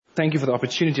Thank you for the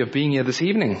opportunity of being here this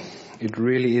evening. It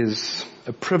really is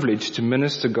a privilege to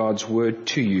minister God's word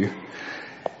to you.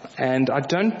 And I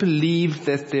don't believe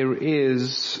that there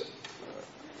is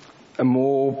a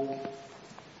more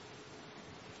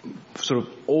sort of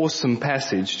awesome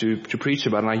passage to preach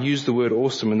about. And I use the word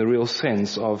awesome in the real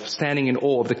sense of standing in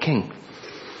awe of the King.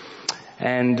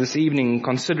 And this evening,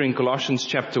 considering Colossians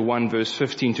chapter 1, verse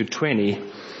 15 to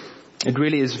 20, it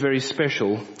really is very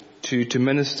special to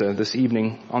minister this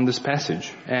evening on this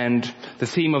passage. And the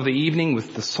theme of the evening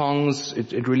with the songs,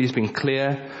 it really has been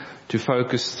clear to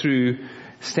focus through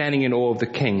standing in awe of the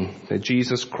King, that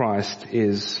Jesus Christ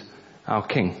is our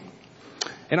King.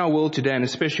 In our world today, and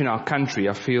especially in our country,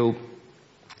 I feel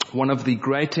one of the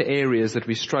greater areas that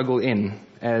we struggle in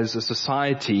as a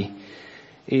society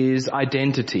is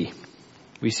identity.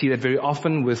 We see that very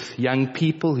often with young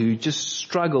people who just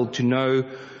struggle to know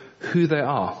who they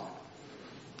are.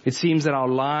 It seems that our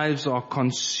lives are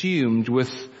consumed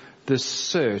with this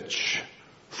search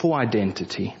for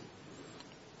identity,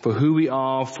 for who we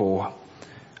are, for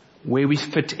where we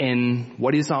fit in,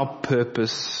 what is our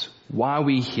purpose, why are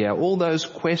we here. All those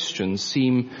questions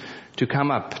seem to come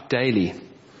up daily.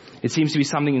 It seems to be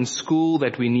something in school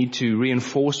that we need to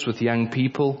reinforce with young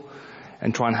people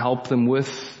and try and help them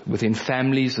within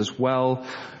families as well.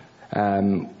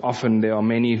 Often there are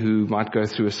many who might go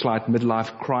through a slight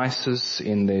midlife crisis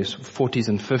in their 40s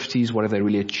and 50s. What have they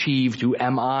really achieved? Who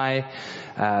am I?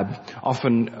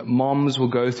 Often moms will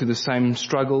go through the same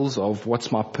struggles of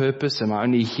what's my purpose? Am I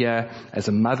only here as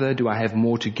a mother? Do I have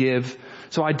more to give?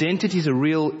 So identity is a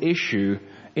real issue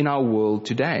in our world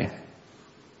today.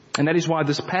 And that is why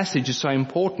this passage is so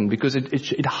important, because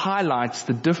it highlights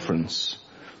the difference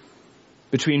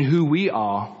between who we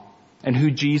are and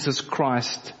who Jesus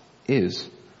Christ is.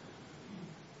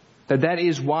 That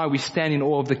is why we stand in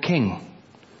awe of the King,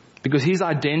 because his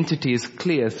identity is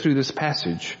clear through this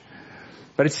passage.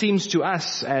 But it seems to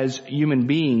us as human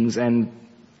beings and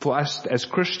for us as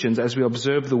Christians, as we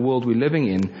observe the world we're living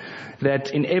in,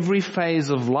 that in every phase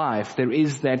of life there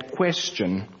is that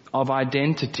question of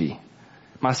identity.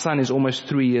 My son is almost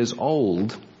 3 years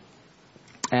old,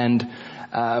 and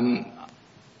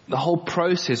the whole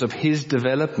process of his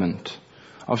development,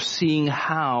 of seeing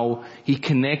how he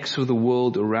connects with the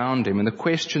world around him and the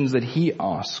questions that he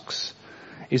asks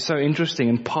is so interesting,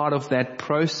 and part of that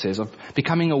process of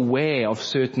becoming aware of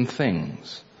certain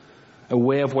things,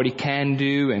 aware of what he can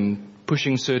do and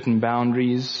pushing certain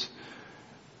boundaries,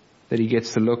 that he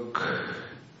gets to look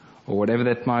or whatever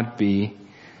that might be.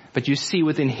 But you see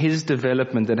within his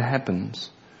development that happens.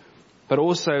 But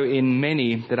also in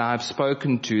many that I've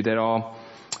spoken to that are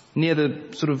near the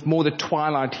sort of more the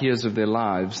twilight years of their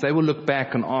lives, they will look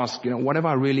back and ask, what have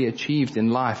I really achieved in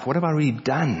life? What have I really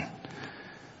done?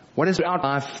 What has our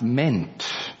life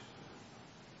meant?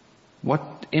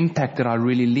 What impact did I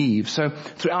really leave? So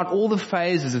throughout all the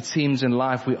phases, it seems, in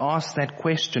life, we ask that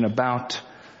question about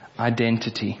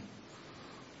identity.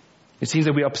 It seems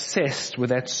that we're obsessed with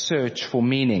that search for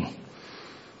meaning.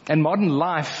 And modern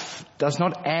life does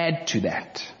not add to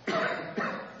that.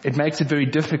 It makes it very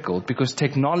difficult because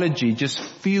technology just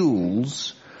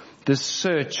fuels this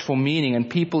search for meaning and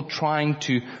people trying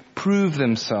to prove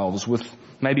themselves with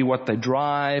maybe what they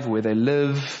drive, where they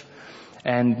live,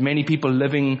 and many people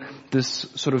living this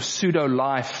sort of pseudo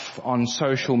life on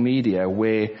social media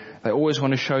where they always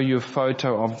want to show you a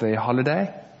photo of their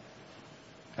holiday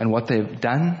and what they've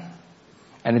done.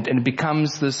 And it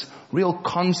becomes this real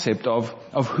concept of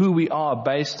who we are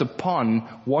based upon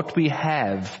what we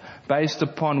have, based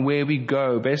upon where we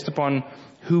go, based upon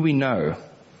who we know.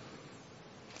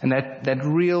 And that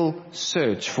real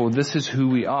search for this is who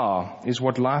we are is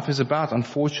what life is about,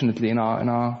 unfortunately, in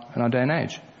our day and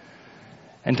age.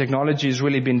 And technology has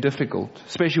really been difficult,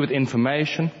 especially with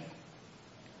information,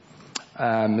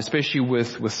 especially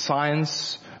with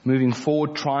science moving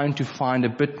forward, trying to find a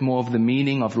bit more of the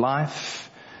meaning of life.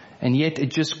 And yet it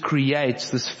just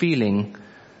creates this feeling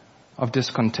of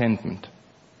discontentment.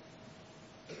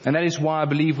 And that is why I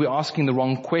believe we're asking the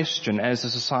wrong question as a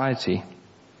society.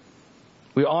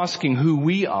 We're asking who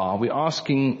we are. We're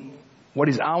asking what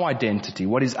is our identity?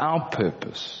 What is our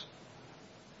purpose?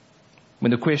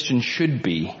 When the question should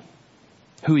be,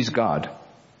 who is God?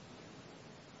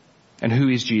 And who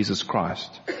is Jesus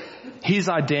Christ? His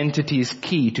identity is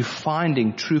key to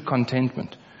finding true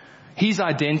contentment. His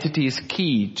identity is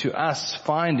key to us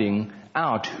finding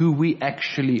out who we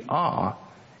actually are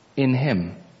in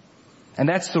him. And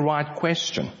that's the right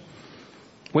question.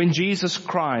 When Jesus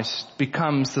Christ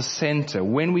becomes the center,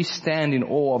 when we stand in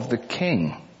awe of the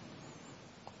King,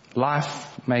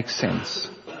 life makes sense.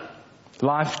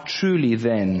 Life truly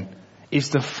then is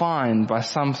defined by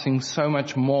something so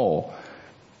much more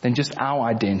than just our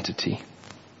identity.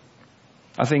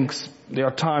 I think there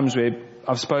are times where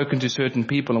I've spoken to certain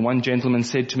people, and one gentleman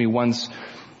said to me once,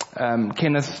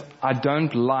 Kenneth, I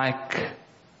don't like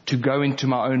to go into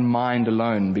my own mind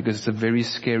alone because it's a very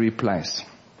scary place.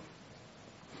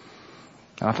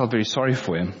 And I felt very sorry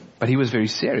for him, but he was very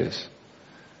serious.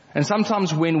 And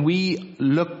sometimes when we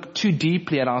look too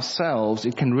deeply at ourselves,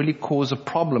 it can really cause a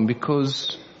problem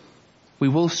because we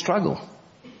will struggle.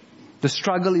 The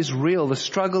struggle is real. The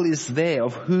struggle is there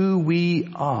of who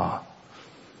we are.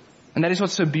 And that is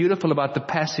what's so beautiful about the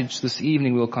passage this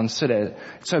evening we'll consider.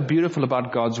 It's so beautiful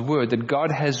about God's Word, that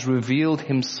God has revealed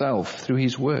Himself through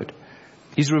His Word.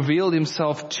 He's revealed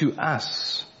Himself to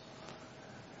us.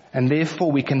 And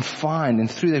therefore we can find, and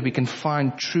through that we can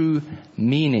find true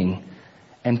meaning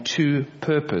and true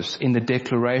purpose in the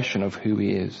declaration of who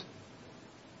He is.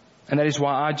 And that is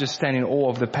why I just stand in awe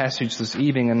of the passage this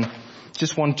evening and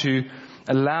just want to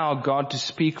allow God to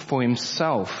speak for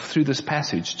Himself through this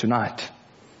passage tonight.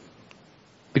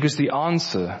 Because the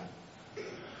answer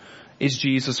is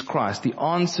Jesus Christ. The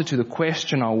answer to the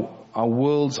question our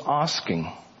world's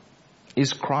asking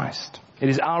is Christ. It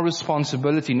is our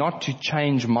responsibility not to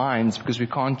change minds, because we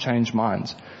can't change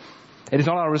minds. It is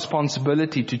not our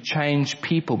responsibility to change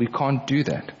people. We can't do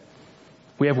that.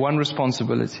 We have one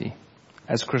responsibility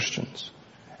as Christians,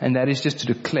 and that is just to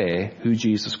declare who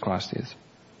Jesus Christ is.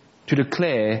 To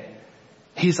declare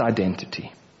His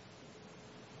identity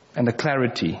and the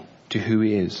clarity to who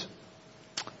He is.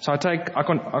 So I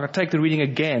take the reading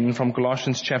again from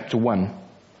Colossians chapter 1.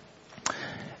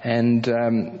 And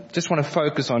just want to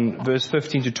focus on verse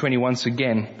 15 to 20 once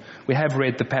again. We have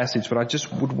read the passage, but I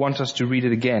just would want us to read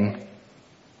it again.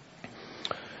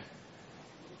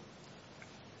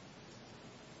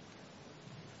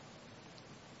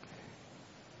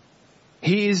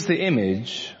 He is the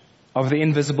image of the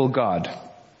invisible God,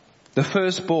 the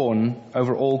firstborn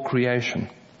over all creation.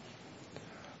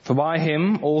 For by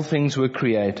Him all things were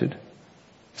created,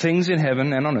 things in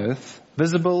heaven and on earth,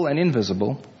 visible and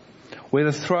invisible,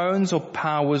 whether thrones or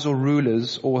powers or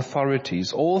rulers or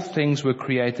authorities, all things were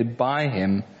created by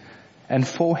Him and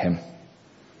for Him.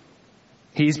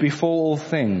 He is before all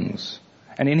things,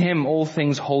 and in Him all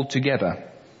things hold together.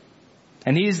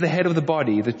 And He is the head of the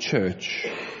body, the church.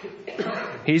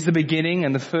 He is the beginning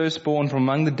and the firstborn from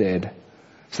among the dead,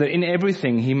 so that in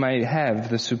everything He may have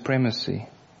the supremacy.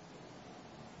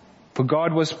 For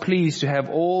God was pleased to have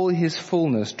all His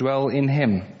fullness dwell in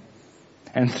Him,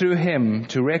 and through Him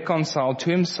to reconcile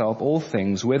to Himself all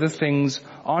things, whether things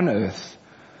on earth,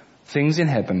 things in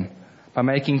heaven, by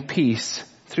making peace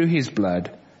through His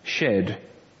blood shed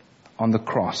on the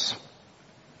cross.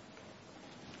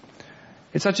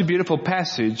 It's such a beautiful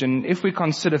passage, and if we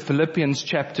consider Philippians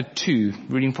chapter 2,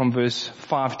 reading from verse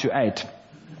 5 to 8,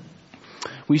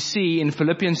 we see in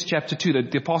Philippians chapter 2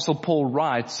 that the Apostle Paul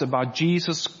writes about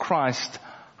Jesus Christ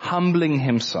humbling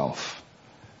Himself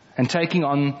and taking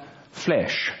on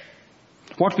flesh.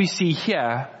 What we see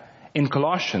here in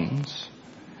Colossians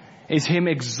is Him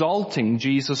exalting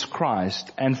Jesus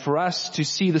Christ, and for us to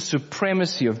see the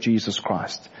supremacy of Jesus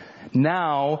Christ.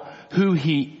 Now, who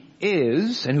He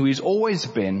is and who He's always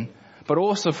been, but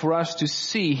also for us to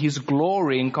see His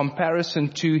glory in comparison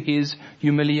to His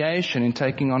humiliation in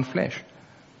taking on flesh.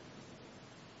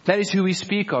 That is who we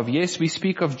speak of. Yes, we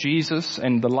speak of Jesus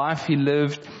and the life He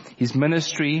lived, His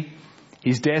ministry,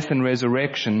 His death and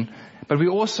resurrection, but we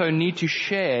also need to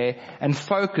share and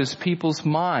focus people's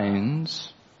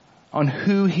minds on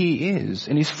who He is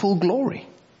in His full glory.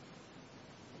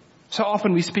 So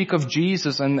often we speak of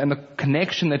Jesus and the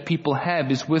connection that people have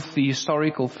is with the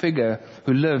historical figure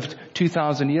who lived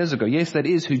 2,000 years ago. Yes, that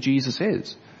is who Jesus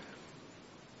is.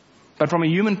 But from a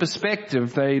human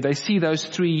perspective, they see those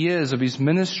 3 years of His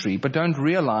ministry, but don't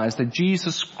realize that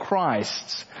Jesus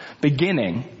Christ's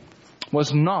beginning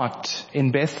was not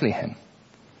in Bethlehem.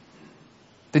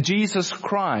 That Jesus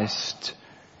Christ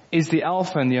is the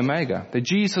Alpha and the Omega. That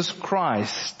Jesus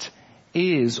Christ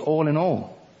is all in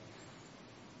all.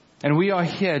 And we are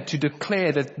here to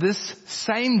declare that this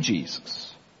same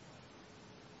Jesus,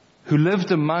 who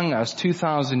lived among us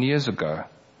 2,000 years ago,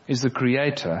 is the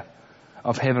Creator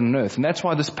of heaven and earth. And that's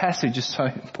why this passage is so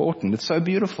important. It's so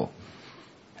beautiful.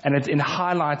 And it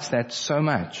highlights that so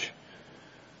much.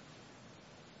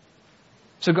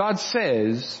 So God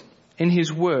says in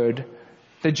His Word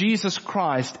that Jesus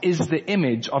Christ is the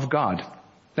image of God.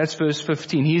 That's verse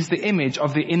 15. He is the image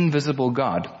of the invisible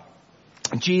God.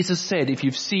 Jesus said, if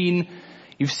you've seen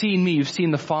me, you've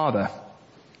seen the Father.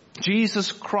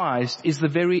 Jesus Christ is the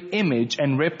very image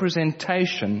and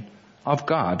representation of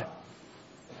God.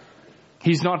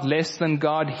 He's not less than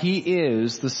God. He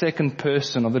is the second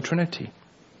person of the Trinity.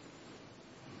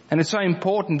 And it's so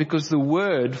important because the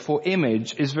word for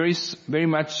image is very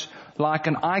much like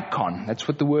an icon. That's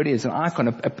what the word is, an icon,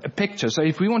 a picture. So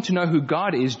if we want to know who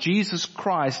God is, Jesus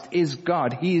Christ is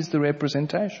God. He is the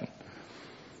representation.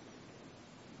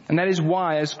 And that is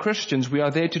why, as Christians, we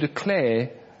are there to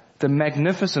declare the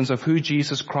magnificence of who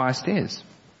Jesus Christ is.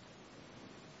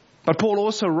 But Paul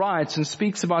also writes and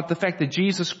speaks about the fact that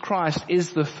Jesus Christ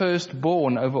is the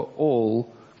firstborn over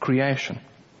all creation.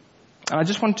 And I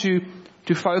just want to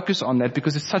focus on that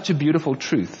because it's such a beautiful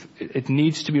truth. It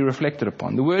needs to be reflected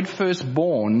upon. The word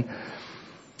firstborn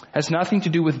has nothing to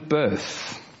do with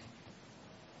birth.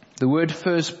 The word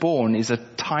firstborn is a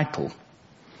title.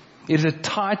 It is a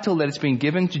title that has been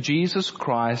given to Jesus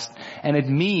Christ, and it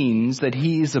means that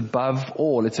He is above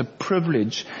all. It's a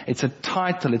privilege. It's a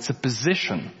title. It's a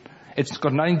position. It's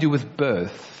got nothing to do with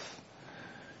birth.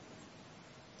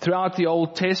 Throughout the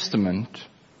Old Testament,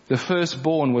 the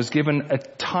firstborn was given a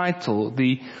title.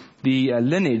 The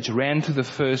lineage ran to the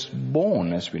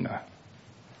firstborn, as we know.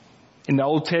 In the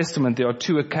Old Testament, there are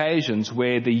two occasions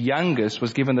where the youngest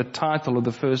was given the title of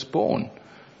the firstborn.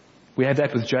 We have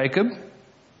that with Jacob.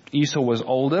 Esau was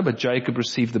older, but Jacob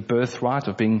received the birthright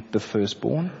of being the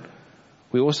firstborn.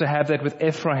 We also have that with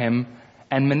Ephraim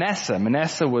and Manasseh.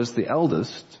 Manasseh was the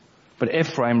eldest, but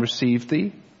Ephraim received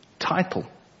the title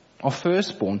of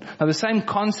firstborn. Now the same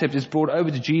concept is brought over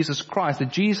to Jesus Christ,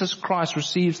 that Jesus Christ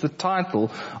receives the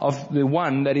title of the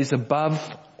one that is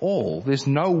above all. There's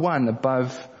no one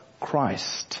above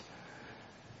Christ.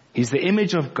 He's the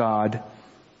image of God.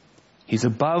 He's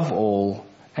above all,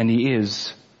 and He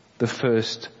is the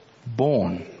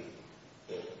firstborn.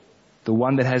 The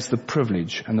one that has the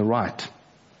privilege and the right.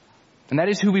 And that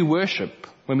is who we worship.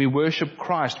 When we worship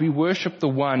Christ, we worship the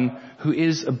one who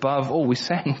is above all. We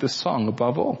sang the song,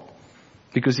 above all,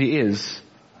 because He is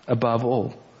above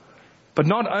all. But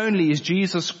not only is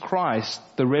Jesus Christ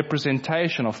the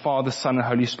representation of Father, Son, and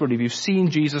Holy Spirit. If you've seen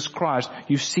Jesus Christ,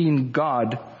 you've seen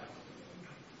God.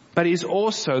 But He is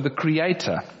also the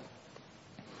Creator.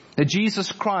 That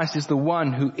Jesus Christ is the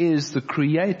one who is the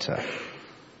Creator.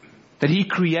 That He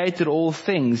created all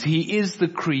things. He is the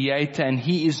Creator and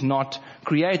He is not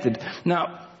created.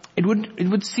 Now, it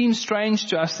would seem strange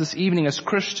to us this evening as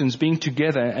Christians being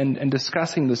together and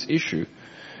discussing this issue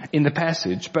in the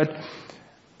passage. But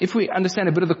if we understand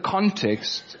a bit of the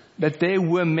context, that there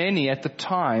were many at the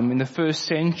time in the first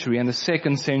century and the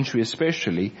second century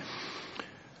especially,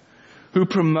 who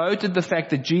promoted the fact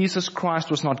that Jesus Christ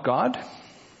was not God.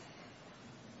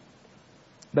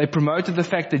 They promoted the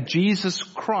fact that Jesus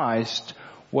Christ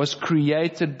was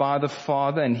created by the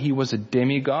Father and He was a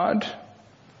demigod.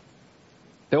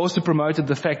 They also promoted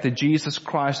the fact that Jesus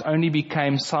Christ only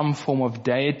became some form of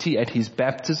deity at His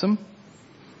baptism.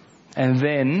 And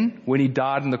then, when He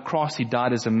died on the cross, He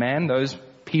died as a man. Those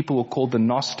people were called the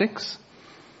Gnostics.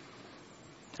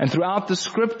 And throughout the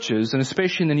Scriptures, and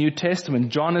especially in the New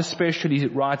Testament, John especially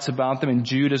writes about them, and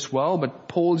Jude as well, but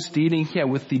Paul's dealing here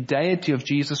with the deity of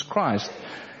Jesus Christ,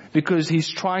 because he's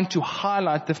trying to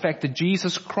highlight the fact that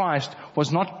Jesus Christ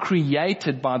was not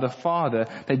created by the Father,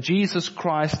 that Jesus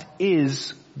Christ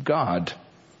is God.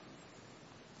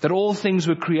 That all things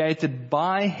were created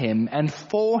by Him and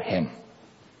for Him.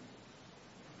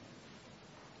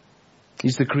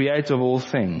 He's the creator of all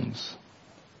things.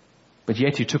 But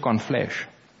yet He took on flesh.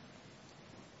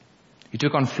 He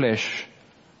took on flesh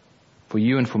for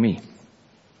you and for me.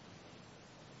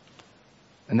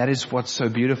 And that is what's so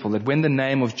beautiful, that when the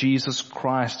name of Jesus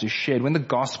Christ is shared, when the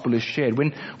gospel is shared,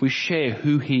 when we share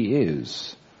who He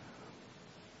is,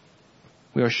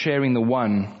 we are sharing the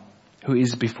one who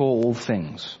is before all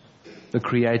things, the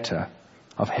creator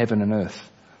of heaven and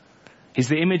earth. He's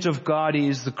the image of God, He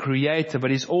is the creator, but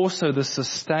He's also the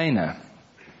sustainer.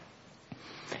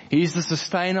 He's the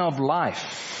sustainer of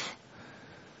life.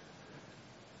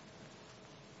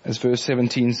 As verse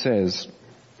 17 says,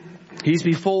 He's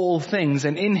before all things,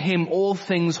 and in Him all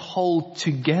things hold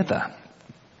together.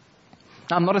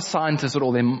 Now, I'm not a scientist at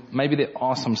all. Maybe there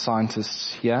are some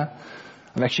scientists here.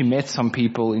 I've actually met some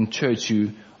people in church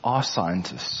who are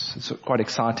scientists. It's quite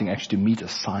exciting actually to meet a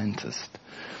scientist.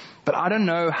 But I don't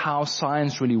know how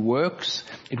science really works.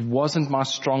 It wasn't my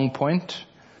strong point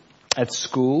at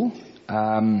school.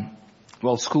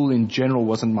 School in general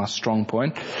wasn't my strong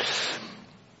point.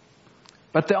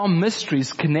 But there are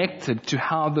mysteries connected to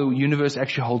how the universe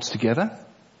actually holds together.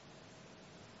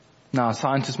 Now,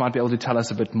 scientists might be able to tell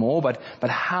us a bit more, but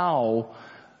how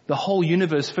the whole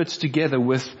universe fits together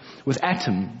with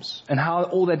atoms and how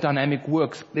all that dynamic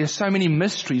works. There's so many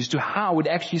mysteries to how it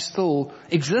actually still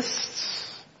exists.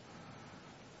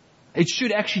 It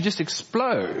should actually just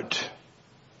explode.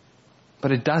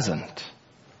 But it doesn't.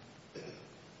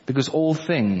 Because all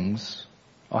things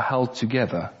are held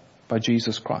together by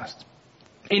Jesus Christ.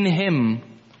 In Him,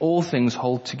 all things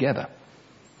hold together.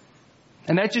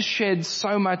 And that just sheds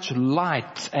so much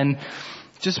light and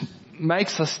just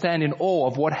makes us stand in awe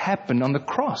of what happened on the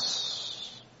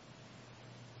cross.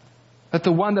 That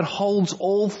the one that holds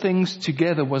all things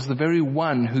together was the very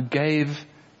one who gave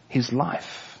His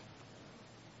life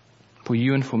for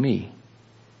you and for me.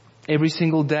 Every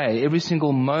single day, every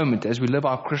single moment as we live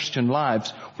our Christian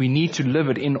lives, we need to live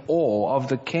it in awe of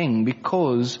the King,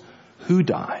 because who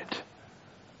died?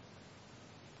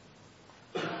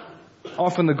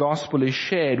 Often the gospel is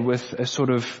shared with a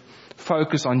sort of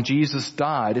focus on Jesus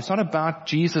died. It's not about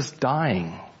Jesus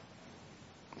dying.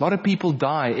 A lot of people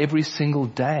die every single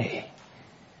day.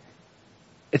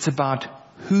 It's about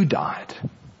who died.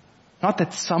 Not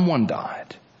that someone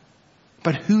died,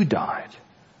 but who died.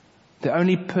 The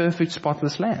only perfect,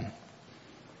 spotless Lamb.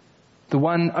 The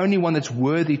only one that's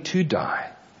worthy to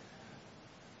die.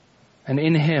 And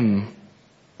in Him,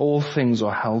 all things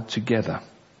are held together.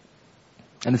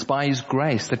 And it's by His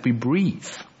grace that we breathe.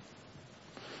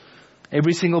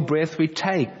 Every single breath we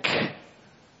take,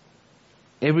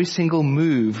 every single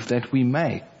move that we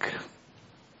make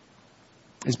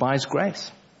is by His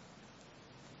grace.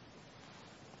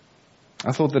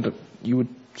 I thought that you would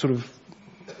sort of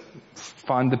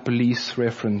find the police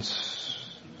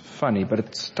reference funny, but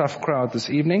it's a tough crowd this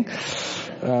evening.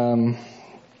 But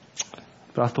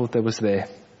I thought that was there.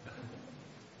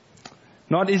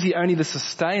 Not is He only the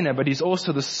sustainer, but He's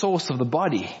also the source of the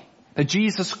body. That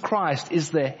Jesus Christ is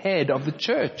the head of the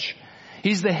church.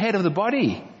 He's the head of the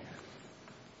body.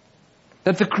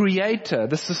 That the Creator,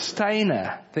 the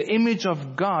sustainer, the image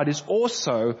of God is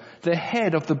also the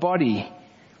head of the body.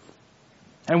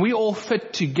 And we all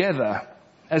fit together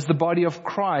as the body of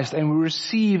Christ, and we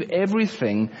receive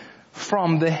everything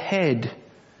from the head.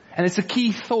 And it's a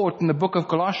key thought in the book of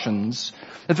Colossians,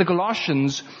 that the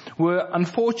Colossians were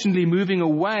unfortunately moving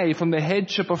away from the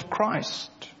headship of Christ.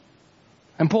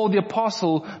 And Paul the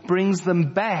Apostle brings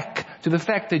them back to the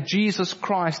fact that Jesus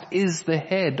Christ is the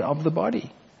head of the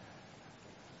body.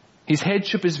 His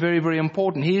headship is very, very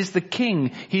important. He is the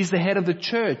king. He's the head of the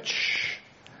church.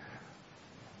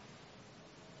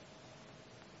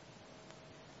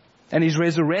 And His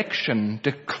resurrection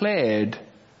declared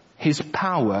His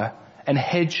power and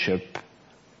headship,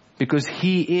 because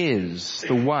He is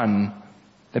the one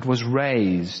that was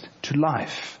raised to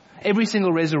life. Every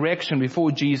single resurrection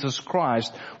before Jesus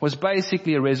Christ was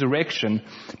basically a resurrection,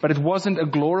 but it wasn't a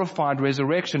glorified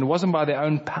resurrection. It wasn't by their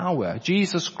own power.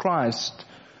 Jesus Christ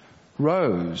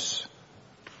rose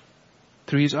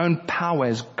through His own power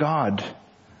as God.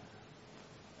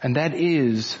 And that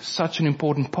is such an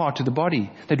important part to the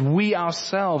body, that we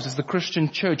ourselves as the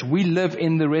Christian church, we live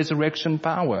in the resurrection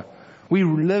power. We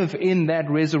live in that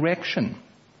resurrection.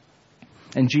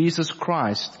 And Jesus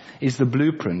Christ is the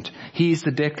blueprint. He is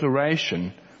the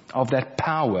declaration of that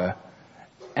power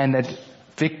and that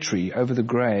victory over the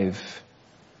grave.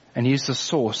 And He is the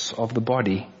source of the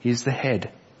body. He is the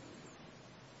head.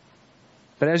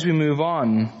 But as we move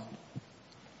on,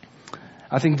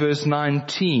 I think verse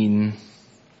 19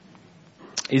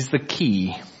 is the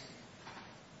key.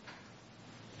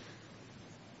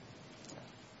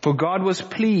 For God was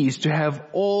pleased to have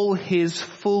all His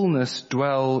fullness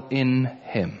dwell in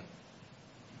Him.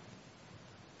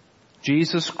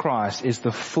 Jesus Christ is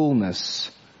the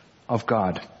fullness of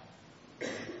God.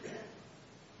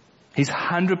 He's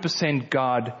 100%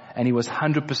 God, and He was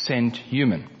 100%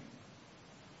 human.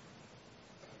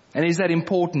 And is that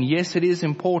important? Yes, it is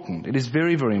important. It is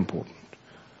very, very important.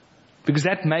 Because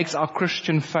that makes our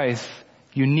Christian faith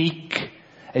unique.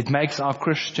 It makes our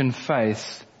Christian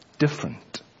faith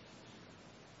different.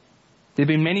 There have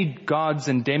been many gods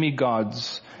and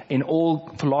demigods in all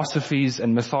philosophies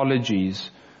and mythologies,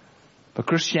 but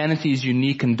Christianity is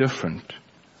unique and different.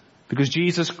 Because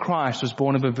Jesus Christ was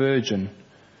born of a virgin.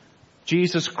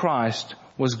 Jesus Christ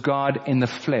was God in the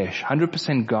flesh,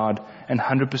 100% God and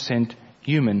 100%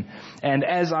 human. And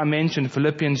as I mentioned,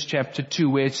 Philippians chapter 2,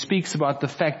 where it speaks about the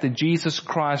fact that Jesus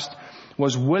Christ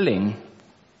was willing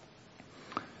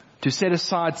to set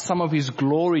aside some of His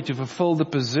glory to fulfill the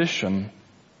position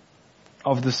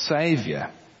of the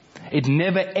Savior. It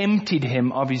never emptied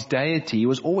Him of His deity. He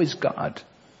was always God.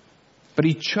 But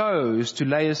He chose to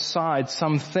lay aside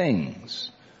some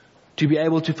things to be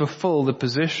able to fulfill the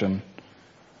position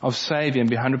of Savior and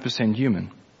be 100%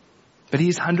 human. But He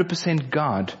is 100%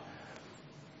 God.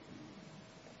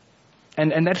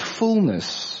 And that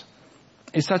fullness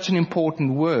is such an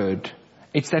important word.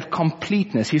 It's that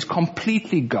completeness. He's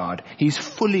completely God. He's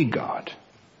fully God.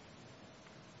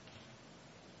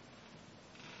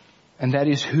 And that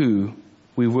is who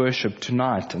we worship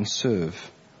tonight and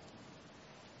serve.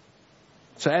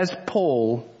 So as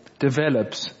Paul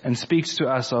develops and speaks to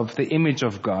us of the image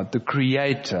of God, the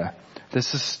Creator, the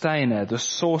Sustainer, the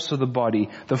source of the body,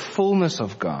 the fullness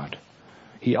of God,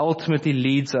 he ultimately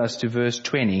leads us to verse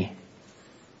 20.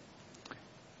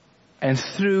 And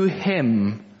through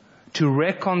him to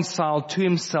reconcile to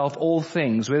himself all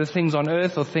things, whether things on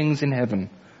earth or things in heaven,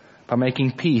 by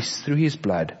making peace through his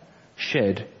blood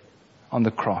shed on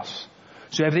the cross.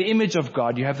 So you have the image of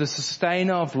God, you have the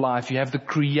sustainer of life, you have the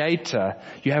creator,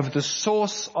 you have the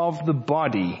source of the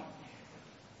body,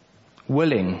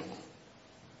 willing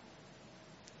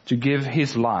to give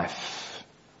his life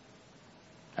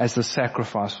as the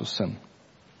sacrifice for sin.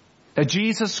 That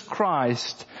Jesus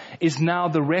Christ is now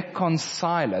the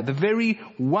reconciler, the very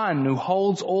one who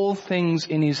holds all things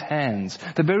in his hands,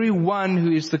 the very one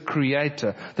who is the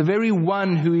creator, the very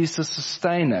one who is the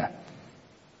sustainer,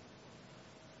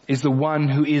 is the one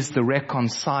who is the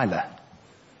reconciler,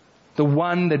 the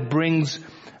one that brings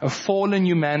a fallen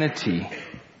humanity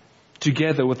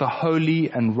together with a holy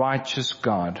and righteous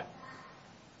God.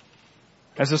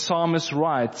 As the psalmist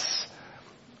writes,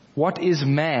 "What is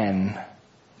man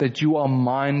that you are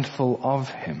mindful of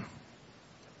him?"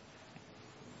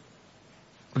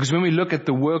 Because when we look at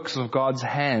the works of God's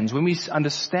hands, when we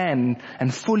understand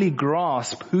and fully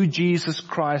grasp who Jesus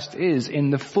Christ is in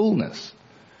the fullness,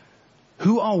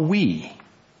 who are we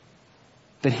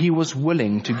that he was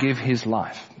willing to give his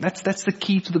life? That's the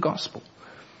key to the gospel.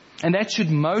 And that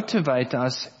should motivate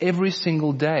us every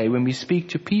single day when we speak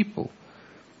to people.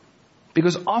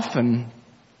 Because it often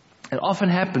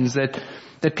happens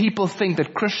that people think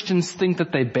that Christians think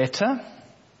that they're better,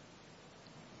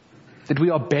 that we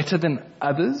are better than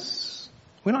others.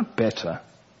 We're not better.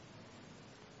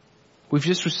 We've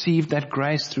just received that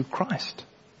grace through Christ.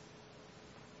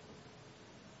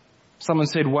 Someone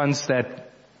said once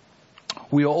that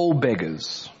we are all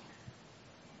beggars.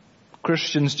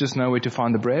 Christians just know where to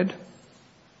find the bread,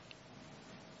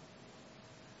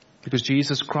 because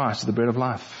Jesus Christ is the bread of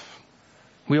life.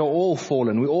 We are all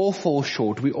fallen. We all fall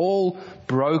short. We're all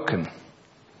broken.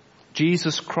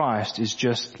 Jesus Christ is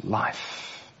just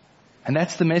life. And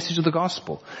that's the message of the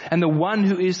gospel. And the one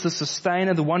who is the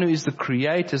sustainer, the one who is the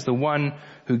creator, is the one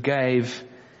who gave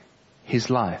his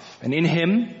life. And in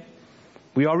him,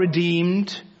 we are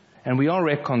redeemed and we are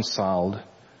reconciled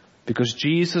because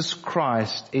Jesus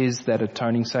Christ is that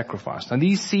atoning sacrifice. Now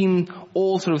these seem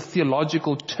all sort of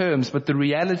theological terms, but the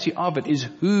reality of it is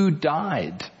who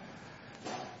died.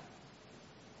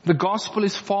 The gospel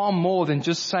is far more than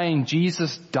just saying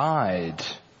Jesus died.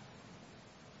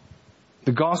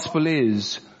 The gospel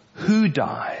is who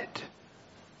died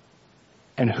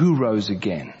and who rose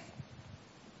again.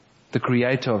 The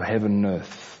creator of heaven and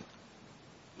earth.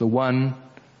 The one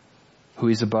who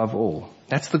is above all.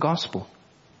 That's the gospel.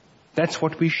 That's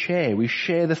what we share. We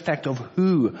share the fact of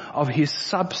who, of his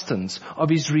substance, of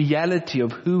his reality,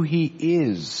 of who he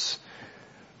is.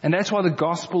 And that's why the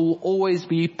gospel will always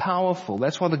be powerful.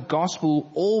 That's why the gospel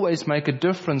will always make a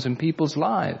difference in people's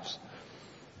lives.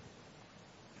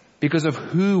 Because of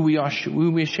who we are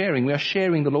sharing. We are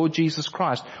sharing the Lord Jesus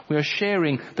Christ. We are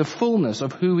sharing the fullness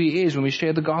of who he is when we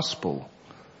share the gospel.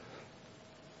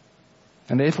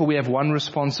 And therefore we have one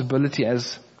responsibility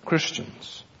as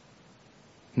Christians.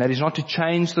 And that is not to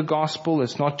change the gospel.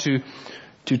 It's not to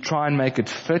try and make it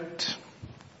fit.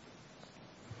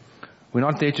 We're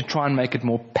not there to try and make it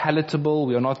more palatable.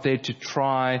 We are not there to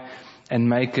try and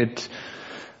make it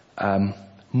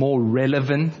more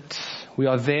relevant. We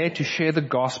are there to share the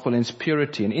gospel in its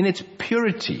purity. And in its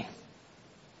purity,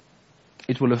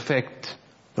 it will affect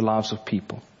the lives of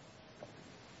people.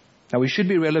 Now we should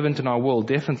be relevant in our world,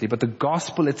 definitely, but the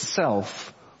gospel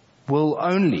itself will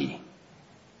only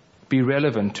be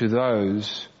relevant to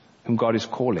those whom God is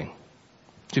calling.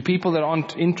 To people that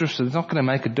aren't interested, it's not going to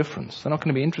make a difference. They're not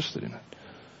going to be interested in it.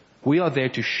 We are there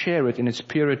to share it in its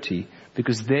purity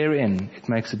because therein it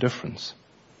makes a difference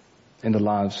in the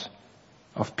lives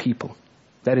of people.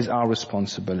 That is our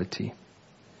responsibility.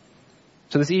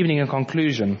 So this evening, in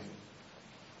conclusion,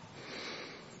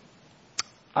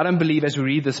 I don't believe as we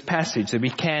read this passage that we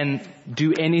can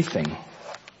do anything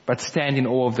but stand in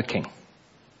awe of the King.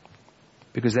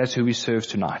 Because that's who we serve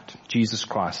tonight, Jesus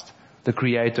Christ, the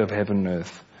creator of heaven and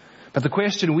earth. But the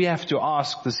question we have to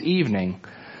ask this evening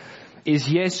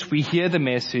is, yes, we hear the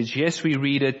message, yes, we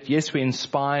read it, yes, we're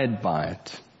inspired by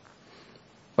it,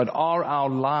 but are our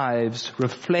lives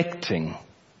reflecting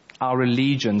our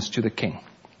allegiance to the King?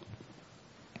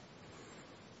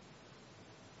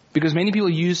 Because many people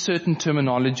use certain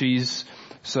terminologies.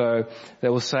 So they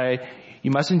will say,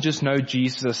 you mustn't just know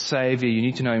Jesus as Savior, you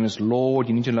need to know Him as Lord,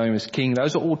 you need to know Him as King.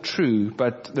 Those are all true,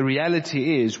 but the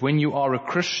reality is when you are a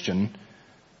Christian,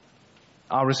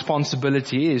 our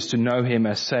responsibility is to know Him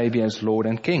as Savior, as Lord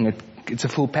and King. It's a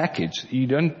full package. You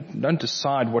don't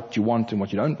decide what you want and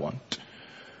what you don't want.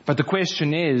 But the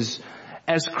question is,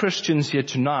 as Christians here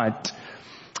tonight,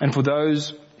 and for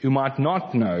those who might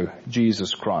not know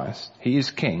Jesus Christ, He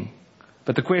is King.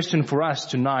 But the question for us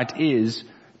tonight is,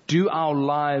 do our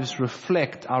lives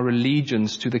reflect our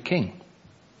allegiance to the King?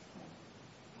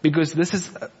 Because this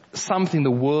is something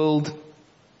the world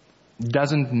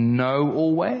doesn't know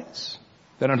always.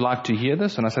 They don't like to hear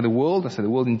this. And I say the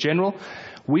world in general.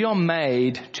 We are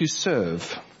made to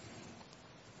serve.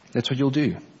 That's what you'll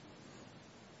do.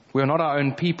 We are not our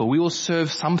own people. We will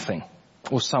serve something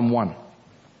or someone.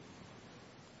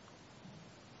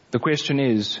 The question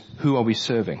is, who are we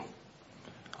serving?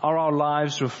 Are our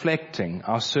lives reflecting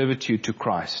our servitude to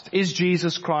Christ? Is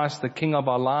Jesus Christ the King of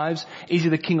our lives? Is He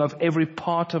the King of every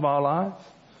part of our life?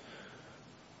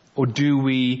 Or do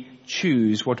we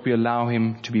choose what we allow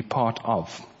Him to be part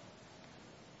of?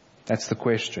 That's the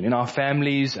question. In our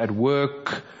families, at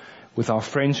work, with our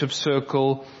friendship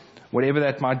circle, whatever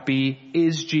that might be,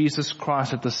 is Jesus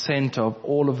Christ at the center of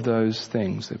all of those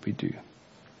things that we do?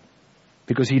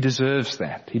 Because He deserves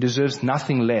that. He deserves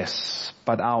nothing less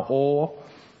but our awe,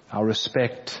 our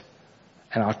respect,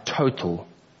 and our total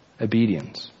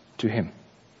obedience to Him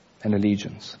and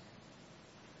allegiance.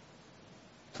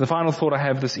 So the final thought I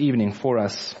have this evening for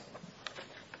us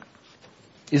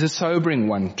is a sobering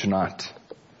one tonight.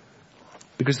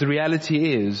 Because the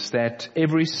reality is that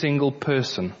every single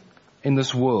person in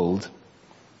this world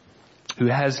who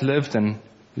has lived and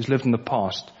who's lived in the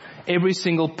past, every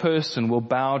single person will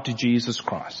bow to Jesus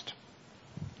Christ.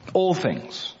 All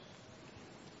things.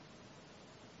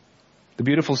 The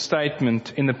beautiful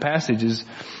statement in the passage is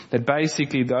that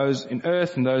basically those in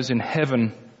earth and those in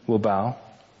heaven will bow.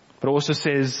 But it also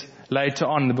says later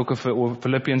on in the book of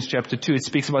Philippians chapter 2, it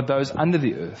speaks about those under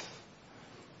the earth.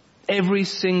 Every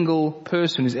single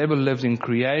person who's ever lived in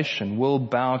creation will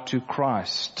bow to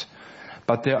Christ.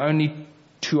 But there are only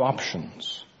two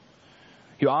options.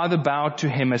 You either bow to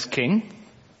Him as King,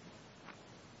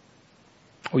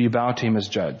 or you bow to Him as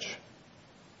Judge.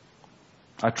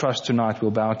 I trust tonight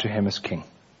we'll bow to Him as King.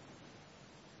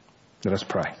 Let us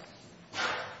pray.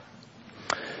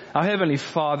 Our Heavenly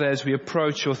Father, as we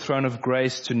approach your throne of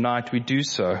grace tonight, we do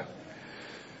so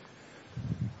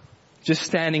just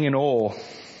standing in awe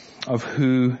of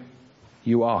who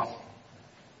you are.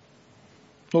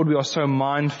 Lord, we are so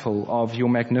mindful of your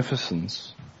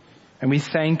magnificence, and we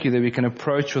thank you that we can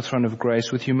approach your throne of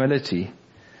grace with humility,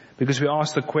 because we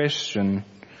ask the question,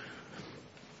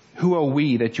 who are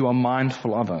we that you are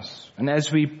mindful of us? And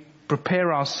as we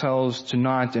prepare ourselves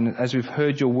tonight, and as we've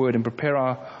heard your word, and prepare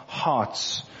our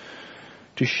hearts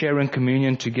to share in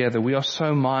communion together, we are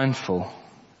so mindful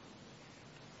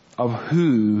of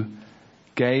who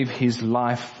gave His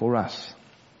life for us.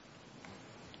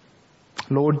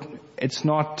 Lord, it's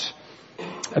not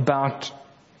about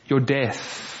your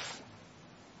death.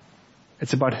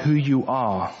 It's about who you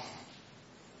are.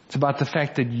 It's about the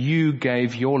fact that you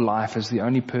gave your life as the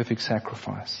only perfect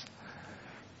sacrifice.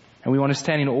 And we want to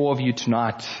stand in awe of you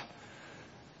tonight.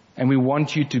 And we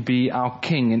want you to be our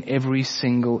King in every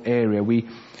single area. We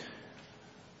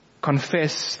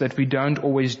confess that we don't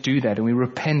always do that, and we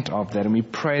repent of that, and we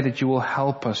pray that you will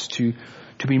help us to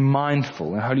be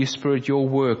mindful. And Holy Spirit, your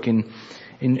work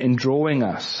in drawing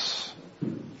us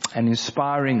and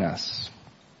inspiring us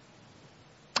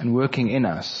and working in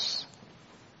us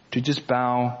to just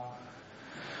bow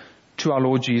to our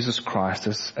Lord Jesus Christ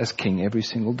as King every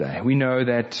single day. We know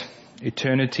that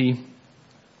eternity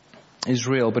is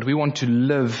real, but we want to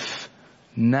live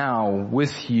now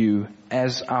with you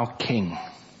as our King.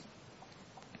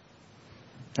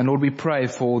 And Lord, we pray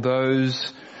for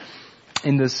those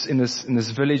in this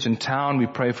village and town. We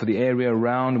pray for the area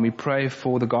around, and we pray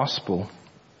for the gospel,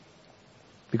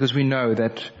 because we know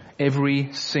that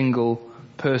every single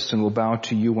person will bow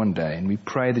to you one day, and we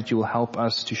pray that you will help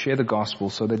us to share the gospel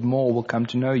so that more will come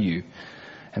to know you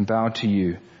and bow to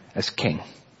you as King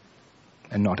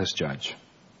and not as Judge.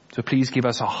 So please give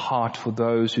us a heart for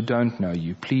those who don't know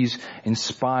you. Please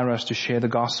inspire us to share the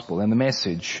gospel and the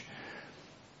message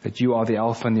that you are the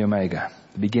Alpha and the Omega,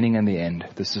 the beginning and the end,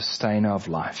 the sustainer of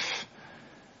life,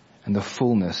 and the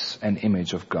fullness and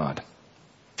image of God.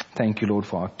 Thank you, Lord,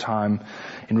 for our time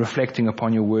in reflecting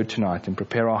upon your word tonight, and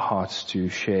prepare our hearts to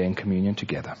share in communion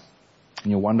together.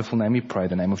 In your wonderful name we pray,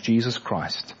 the name of Jesus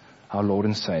Christ, our Lord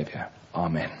and Savior.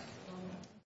 Amen.